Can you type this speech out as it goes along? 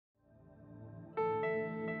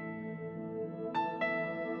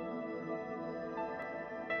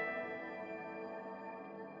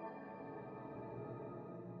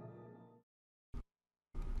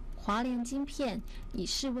华联晶片以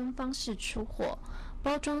室温方式出货，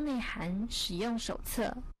包装内含使用手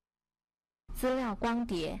册、资料光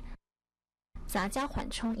碟、杂交缓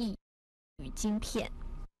冲液与晶片。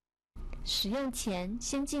使用前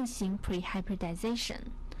先进行 pre-hybridization，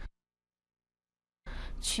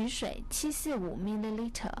 取水745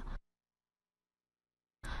 ml，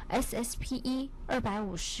 SSPE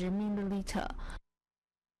 250 ml，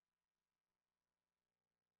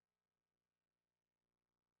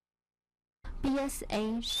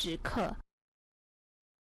 BSA 10克，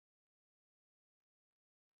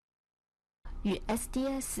与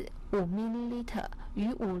SDS 5 ml 与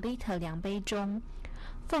5 L 量杯中，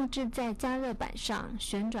放置在加热板上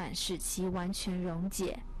旋转，使其完全溶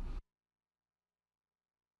解。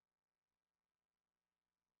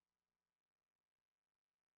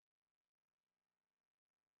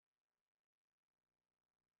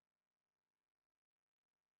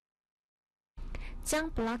将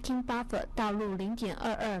blocking buffer 倒入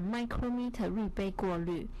 0.22 micrometer 滤杯过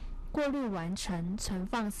滤，过滤完成，存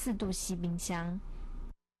放4度C冰箱。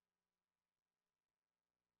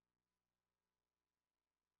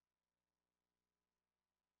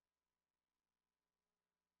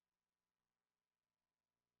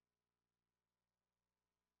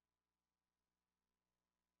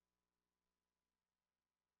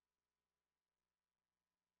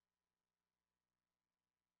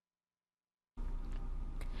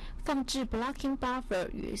放置 blocking buffer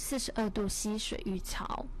于42度C 水浴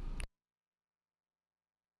槽。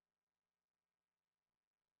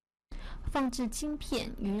放置晶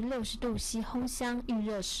片于60度C 烘箱预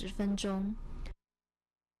热10分钟。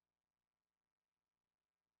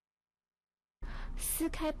撕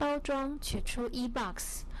开包装，取出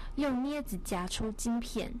e-box， 用镊子夹出晶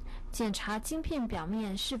片，检查晶片表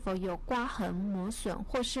面是否有刮痕、磨损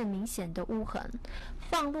或是明显的污痕。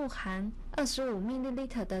放入含25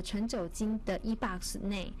 ml 的纯酒精的 e-box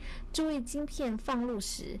内，注意晶片放入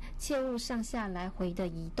时切勿上下来回的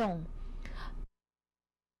移动。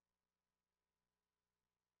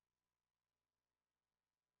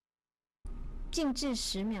静置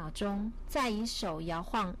10秒钟，再以手摇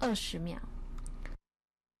晃20秒。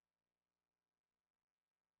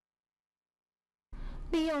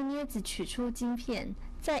利用镊子取出晶片，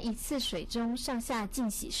在一次水中上下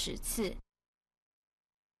浸洗10次。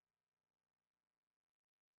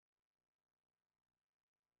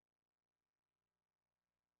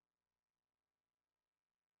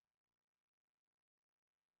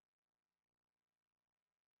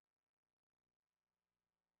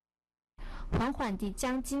缓缓地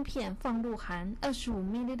将晶片放入含25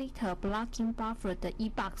 ml blocking buffer 的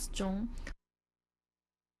e-box 中。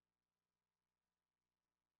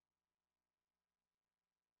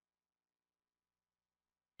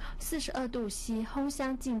42度C 烘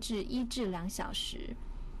箱静置1至2小时。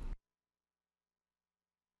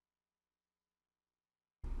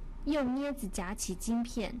用镊子夹起晶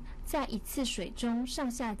片，在一次水中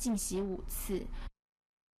上下浸洗5次。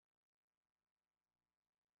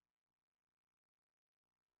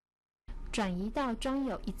转移到装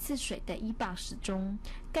有一次水的 e-box 中，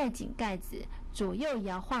盖紧盖子，左右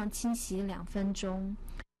摇晃清洗2分钟。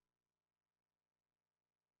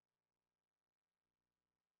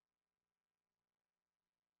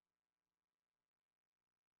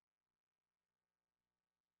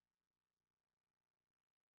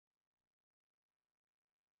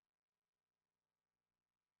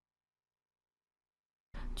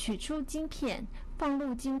取出晶片，放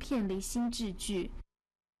入晶片离心制具。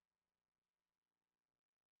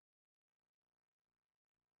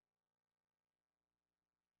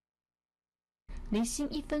离心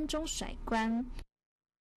1分钟甩关。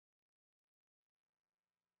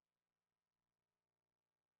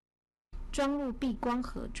装入避光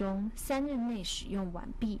盒中，3日内使用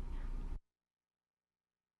完毕。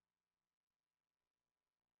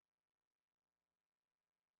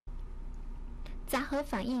杂合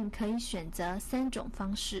反应可以选择3种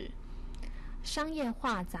方式：商业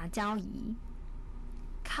化杂交仪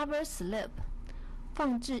 （Cover Slip），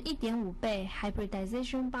 放置 1.5 倍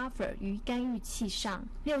hybridization buffer 于干预器上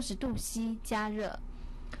，60度C 加热，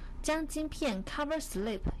将晶片 Cover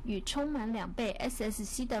Slip 与充满2倍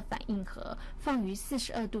SSC 的反应盒放于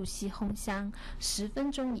42度C 烘箱10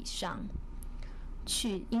分钟以上。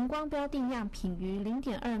取荧光标定样品于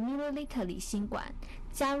 0.2 ml 离心管，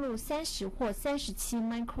加入30或37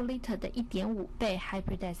 microliter 的 1.5 倍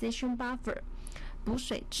hybridization buffer， 补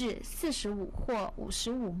水至45或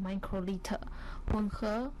55 microliter， 混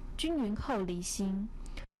合均匀后离心。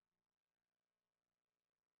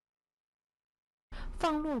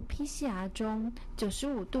放入 PCR 中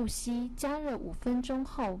，95度C 加热5分钟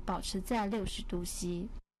后，保持在60度C。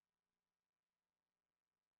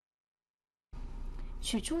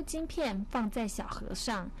取出晶片放在小盒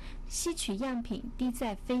上，吸取样品滴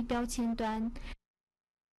在非标签端，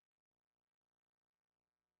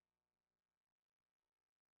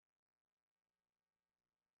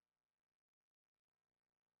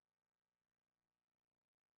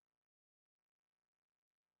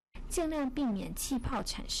尽量避免气泡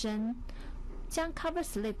产生。将 cover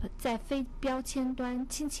slip 在非标签端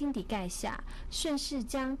轻轻地盖下，顺势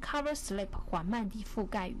将 cover slip 缓慢地覆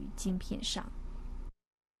盖于晶片上。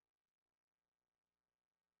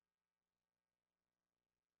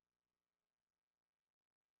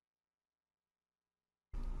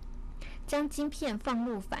将晶片放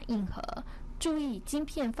入反应盒，注意晶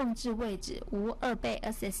片放置位置无2倍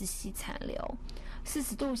SSC 残留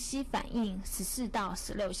，40度C 反应14到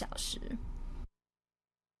16小时。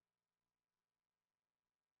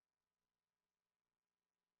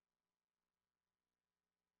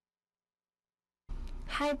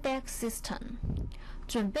High Bag System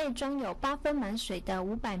准备装有8分满水的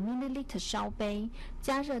500 ml 烧杯，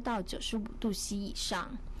加热到95度C 以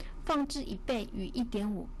上，放置1倍与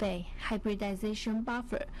1.5倍 hybridization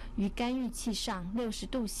buffer 于干预器上60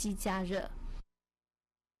度C 加热。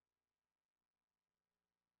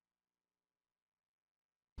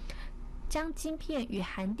将晶片与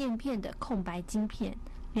含垫片的空白晶片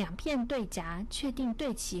2片对夹，确定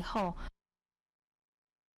对齐后，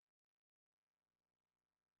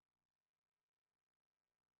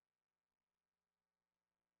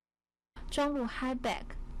装入 high bag，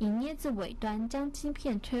 以镊子尾端将晶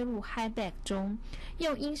片推入 high bag 中，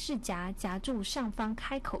用英式夹夹住上方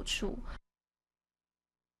开口处，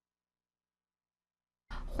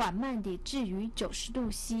缓慢地置于90度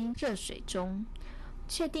C 热水中，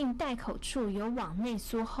确定袋口处有往内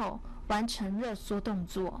缩后，完成热缩动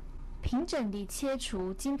作，平整地切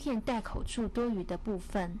除晶片袋口处多余的部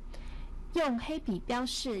分，用黑笔标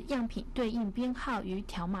示样品对应编号于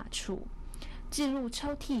条码处。置入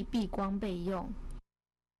抽屉避光备用。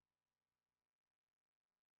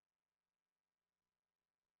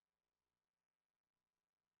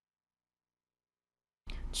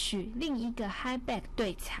取另一个 high bag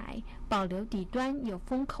对材，保留底端有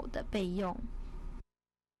封口的备用。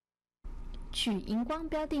取荧光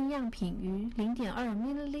标定样品于 0.2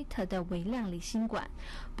 ml 的微量离心管，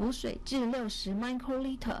补水至60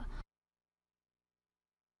 microliter。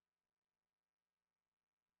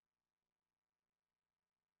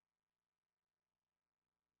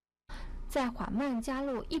再缓慢加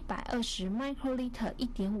入120 microliter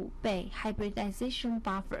 1.5倍 hybridization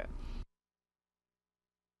buffer。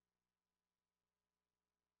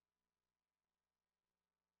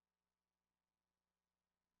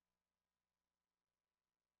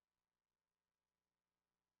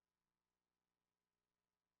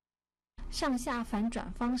上下反转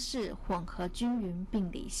方式混合均匀并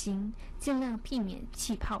离心，尽量避免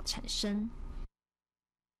气泡产生。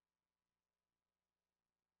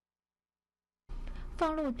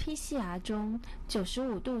放入 PCR 中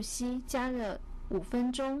，95度C 加热5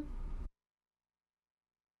分钟，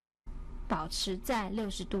保持在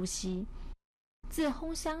60度C。自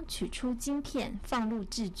烘箱取出晶片，放入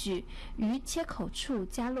制具，于切口处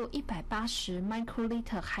加入180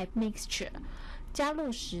 microliter high mixture。加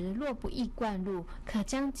入时若不易灌入，可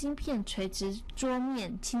将晶片垂直桌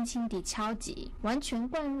面轻轻地敲击。完全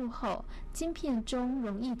灌入后，晶片中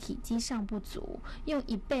溶液体积上不足，用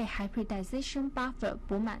1倍 hybridization buffer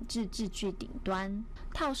补满至制具顶端。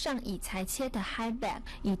套上已裁切的 high bag，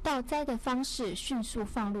 以倒栽的方式迅速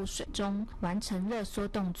放入水中，完成热缩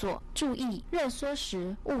动作。注意，热缩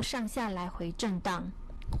时勿上下来回震荡。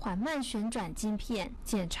缓慢旋转晶片，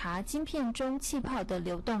检查晶片中气泡的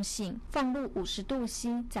流动性，放入50度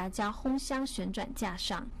C 杂交烘箱旋转架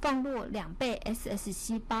上，放入2倍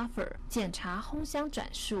SSC buffer， 检查烘箱转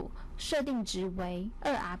速，设定值为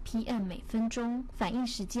2 rpm 每分钟，反应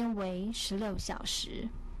时间为16小时。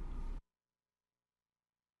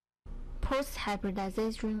Post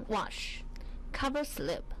hybridization wash cover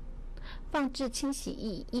slip。放置清洗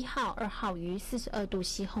液1号、2号于42度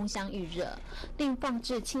C 烘箱预热，另放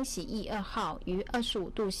置清洗液2号于25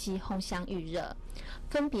度C 烘箱预热。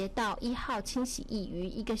分别倒1号清洗液于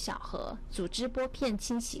1个小盒，组织拨片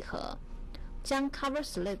清洗盒。将 cover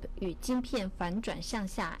slip 与晶片反转向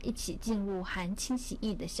下一起进入含清洗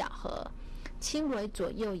液的小盒，轻微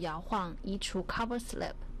左右摇晃移除 cover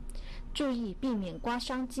slip。注意避免刮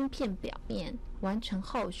伤晶片表面，完成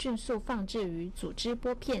后迅速放置于组织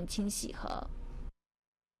拨片清洗盒。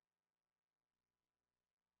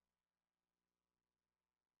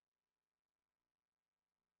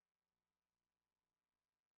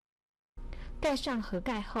盖上盒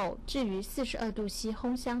盖后，置于42度C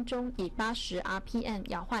烘箱中，以80 rpm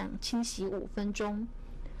摇晃清洗5分钟。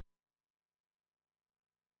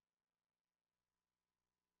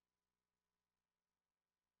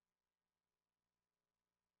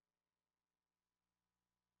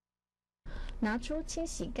拿出清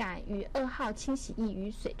洗盖与2号清洗液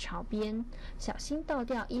于水槽边，小心倒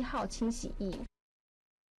掉1号清洗液。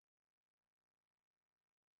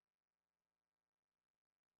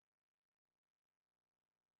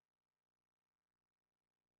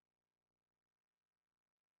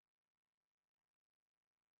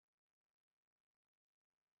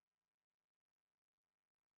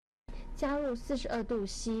加入42度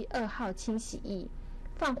C 2号清洗液，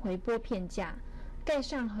放回剥片架。盖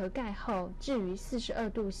上盒盖后，置于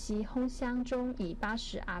42度C 烘箱中，以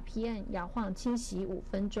80 rpm 摇晃清洗5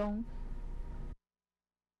分钟。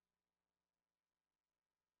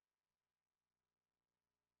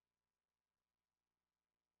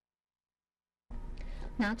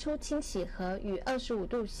拿出清洗盒与25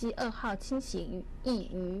度C 2号清洗液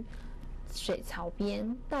于水槽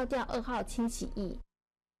边，倒掉2号清洗液。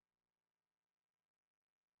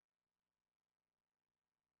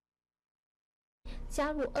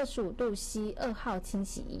加入25度C 2号清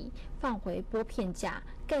洗液，放回剥片架，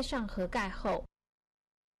盖上盒盖后，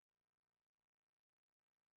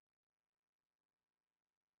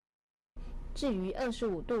置于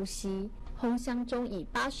25度C 烘箱中，以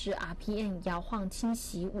80 rpm 摇晃清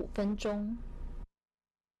洗5分钟。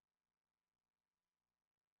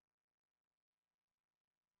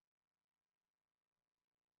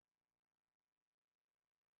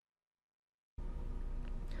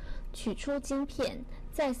取出晶片，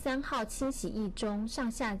在3号清洗液中上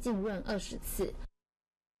下浸润20次。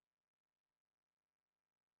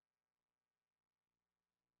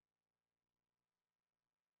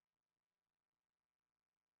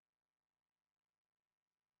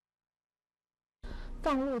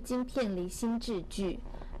放入晶片离心制具，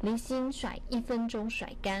离心甩1分钟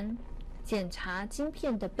甩干。检查晶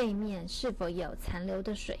片的背面是否有残留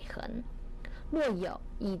的水痕。若有，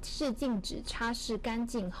以试镜纸擦拭干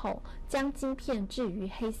净后，将晶片置于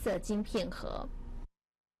黑色晶片盒。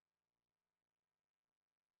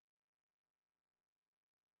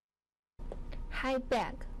High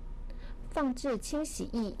bag， 放置清洗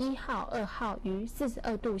液1号、2号于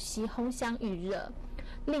42度C 烘箱预热，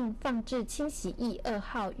另放置清洗液2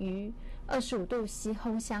号于25度C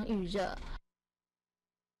烘箱预热。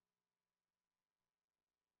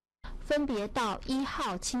分别倒1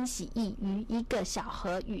号清洗液于1个小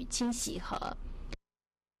盒与清洗盒。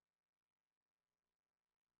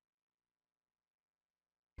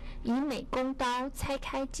以美工刀拆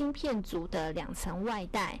开晶片组的2层外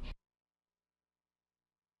带，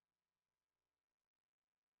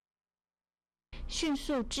迅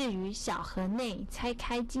速置于小盒内，拆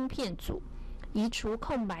开晶片组，移除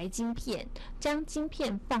空白晶片，将晶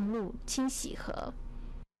片放入清洗盒。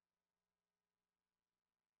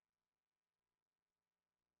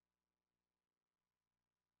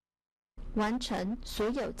完成所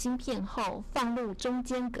有晶片后，放入中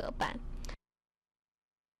间隔板。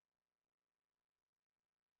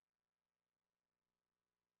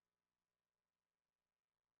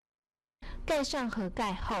盖上盒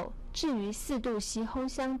盖后，置于4度C 烘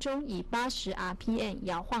箱中，以80 rpm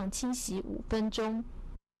摇晃清洗5分钟。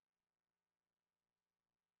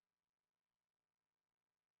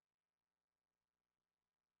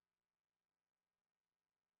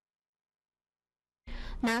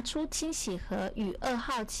拿出清洗盒与2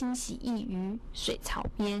号清洗液于水槽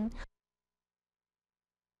边。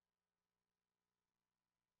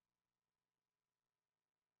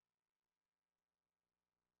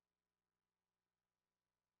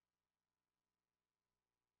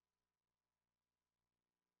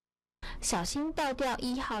小心倒掉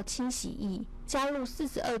1号清洗液，加入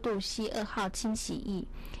42度C 2号清洗液，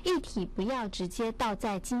液体不要直接倒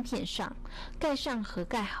在晶片上。盖上盒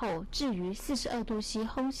盖后，置于42度C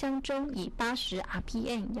烘箱中，以80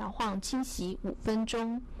 rpm 摇晃清洗5分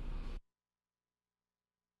钟。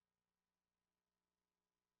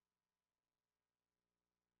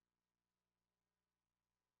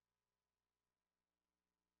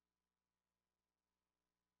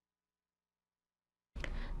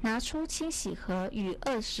拿出清洗盒与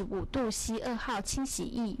25度C 2号清洗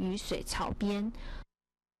液于水槽边。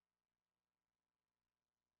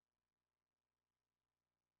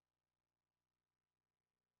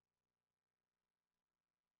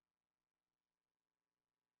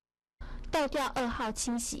倒掉2号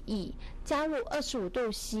清洗液，加入25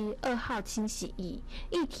度C 2号清洗液，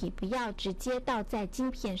液体不要直接倒在晶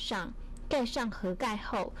片上。盖上盒盖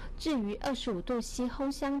后，置于25度C烘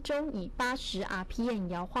箱中，以80 rpm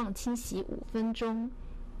摇晃清洗5分钟。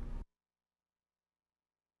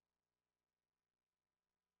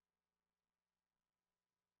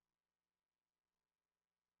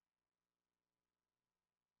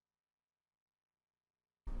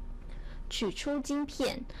取出晶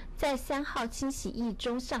片，在3号清洗液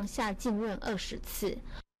中上下浸润20次。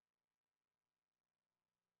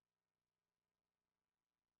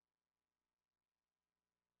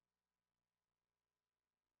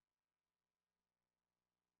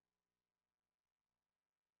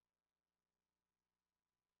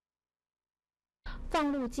放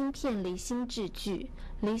入晶片离心制具，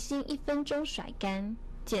离心1分钟甩干，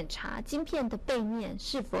检查晶片的背面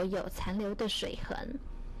是否有残留的水痕。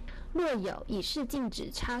若有，以试镜纸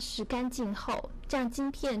擦拭干净后，将晶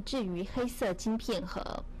片置于黑色晶片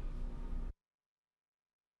盒。